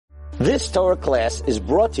This Torah class is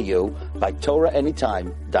brought to you by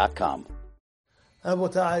TorahAnytime.com.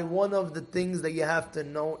 Rabotai, one of the things that you have to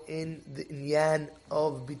know in the inyan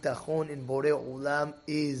of Bitachon in Borei Olam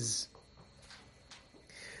is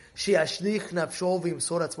She'ashlich nafsho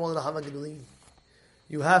v'yimsor atzmo l'racham ha'gedolim.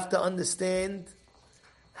 You have to understand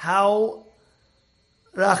how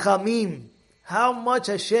rachamim, how much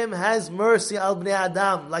Hashem has mercy al bnei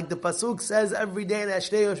Adam, like the pasuk says every day in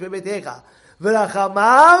Ashrei Yoshvei Beitecha,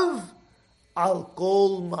 v'rachamav al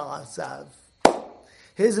kol ma'asav.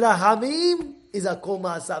 His rachamim is a kol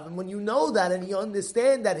ma'asav, and when you know that and you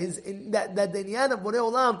understand that that the inyan of Borei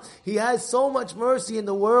Olam, He has so much mercy in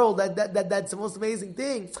the world that's the most amazing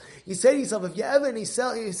thing. You say to yourself, if you're ever in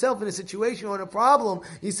yourself in a situation or in a problem,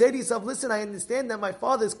 you say to yourself, listen, I understand that my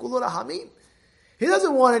Father is kul rachamim. He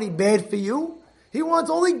doesn't want any bad for you. He wants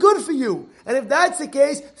only good for you. And if that's the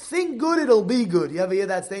case, think good, it'll be good. You ever hear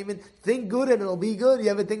that statement? Think good and it'll be good.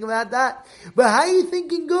 You ever think about that? But how are you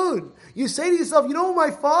thinking good? You say to yourself, you know who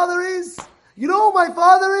my Father is? You know who my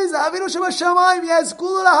Father is? Avinu Shebashamayim. Yes,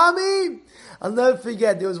 kul rachamim. I'll never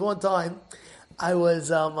forget. There was one time I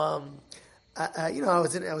was, I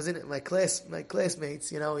was in my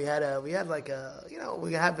classmates. We had like a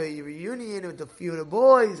we have a reunion with a few of the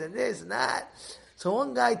boys and this and that. So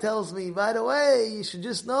one guy tells me, by the way, you should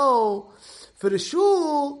just know, for the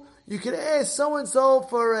shul, you can ask so and so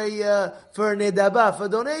for a nedaba, for a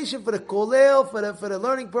donation, for the kolel, for the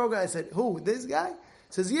learning program. I said, who? This guy? He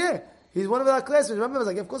says, yeah, he's one of our classmates. Remember? I was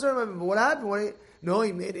like, of course I remember. But what happened? No,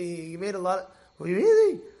 he made a lot of. Well,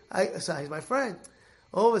 really? So he's my friend.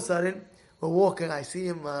 All of a sudden, we're walking. I see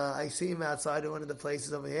him outside of one of the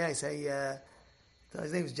places over here. I say,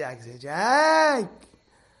 his name's Jack. I say, Jack,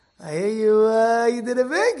 I hear you did a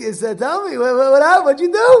Vegas. Tell me, what happened? What'd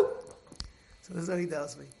you do? So this is what he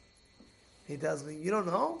tells me. He tells me, you don't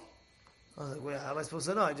know? I was like, well, how am I supposed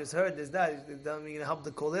to know? I just heard this, that. He's telling me you're going to help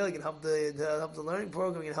the Kolel, you're going to help the learning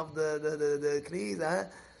program, you're going to help the Knees. Huh?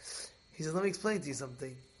 He says, let me explain to you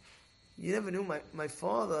something. You never knew my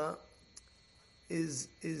father is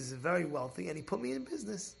very wealthy, and he put me in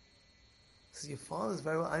business. He says, your father's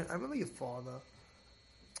very wealthy. I remember your father.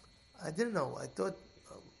 I didn't know. I thought,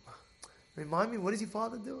 remind me, what does your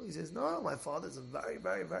father do? He says, no, my father's a very,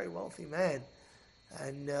 very, very wealthy man.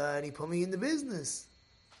 And he put me in the business.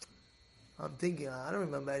 I'm thinking, I don't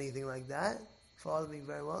remember anything like that. Father being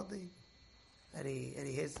very wealthy. And he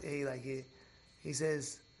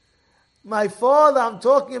says, my father, I'm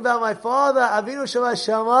talking about my father, Avinu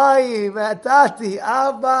Shebashamayim, Atati,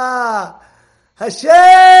 Abba,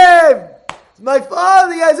 Hashem. My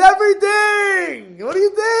father, he has everything. What do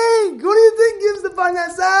you think? Who do you think gives the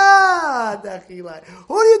parnasah?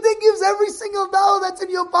 Who do you think gives every single dollar that's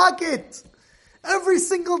in your pocket? Every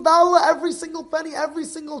single dollar, every single penny, every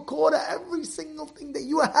single quarter, every single thing that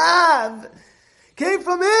you have came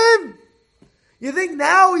from him. You think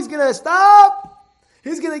now he's going to stop?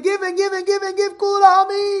 He's going to give and give and give and give kul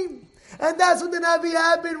rachamim. And that's what the Navi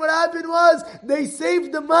happened. What happened was they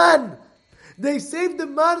saved the man. They saved the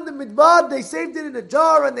man in the midbar. They saved it in a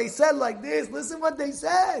jar, and they said like this. Listen what they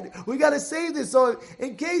said. We got to save this. So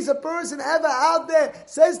in case a person ever out there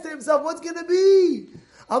says to himself, what's going to be?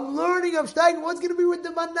 I'm learning, I'm studying. What's going to be with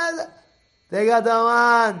the man? They got the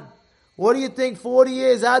man. What do you think? 40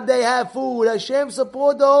 years, how'd they have food? Hashem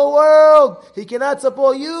support the whole world. He cannot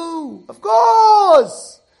support you. Of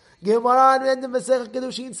course. Gemara in the end of Masechet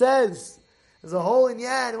Kedushin says, there's a whole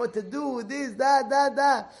inyan, what to do with this,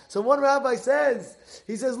 that. So one rabbi says,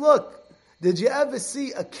 he says, look, did you ever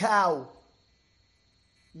see a cow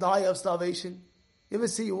die of starvation? You ever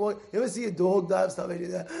see a dog die of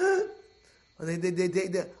starvation? He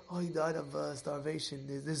died of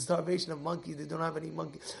starvation. There's starvation of monkeys. They don't have any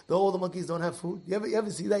monkeys. All the monkeys don't have food. You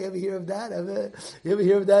ever see that? You ever hear of that? You ever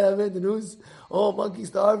hear of that ever in the news? Oh, monkey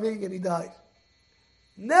starving and he died.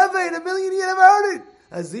 Never in a million years ever heard it.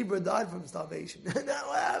 A zebra died from starvation. That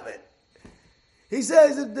what happened. He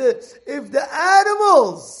says if the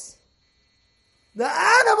animals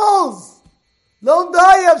don't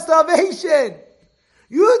die of starvation,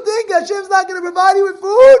 you think Hashem's not going to provide you with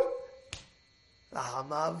food?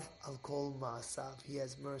 Rahamav al kol ma'asav. He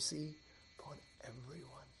has mercy upon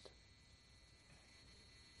everyone.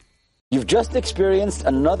 You've just experienced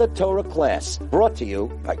another Torah class brought to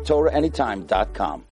you by TorahAnytime.com.